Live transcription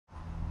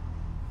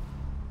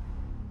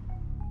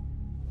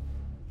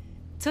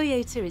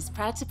Toyota is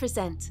proud to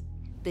present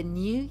the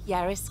new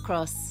Yaris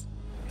Cross.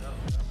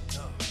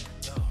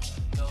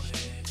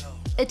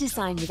 A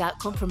design without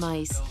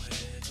compromise.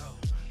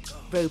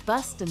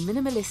 Robust and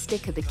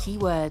minimalistic are the key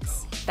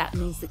words. That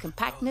means the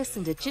compactness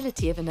and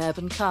agility of an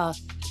urban car,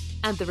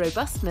 and the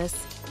robustness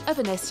of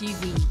an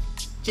SUV.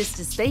 Just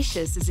as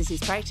spacious as it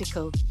is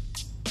practical.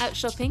 Out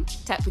shopping,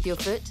 tap with your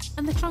foot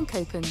and the trunk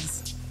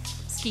opens.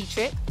 Ski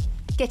trip?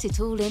 Get it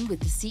all in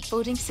with the seat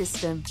folding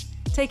system.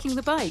 Taking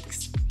the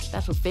bikes?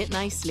 That'll fit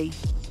nicely.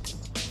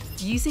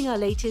 Using our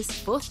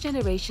latest 4th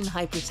generation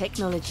hybrid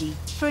technology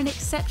for an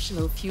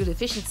exceptional fuel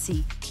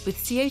efficiency with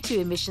CO2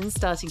 emissions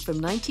starting from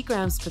 90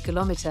 grams per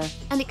kilometre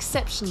and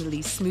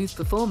exceptionally smooth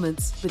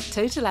performance with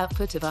total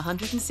output of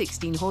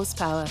 116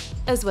 horsepower,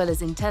 as well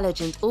as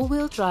intelligent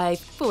all-wheel drive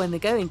for when the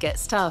going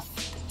gets tough.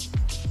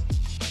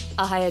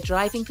 A higher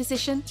driving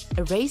position,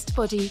 a raised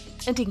body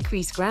and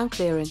increased ground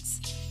clearance,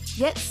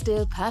 yet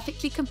still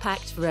perfectly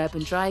compact for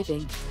urban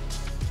driving.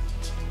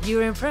 You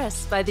were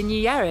impressed by the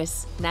new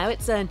Yaris. Now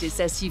it's earned its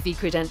SUV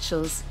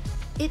credentials.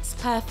 It's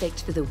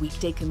perfect for the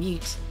weekday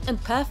commute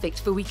and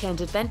perfect for weekend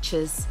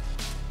adventures.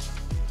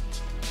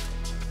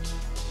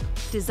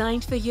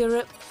 Designed for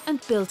Europe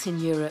and built in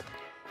Europe,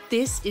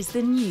 this is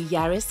the new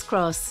Yaris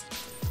Cross.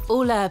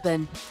 All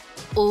urban,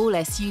 all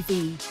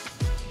SUV.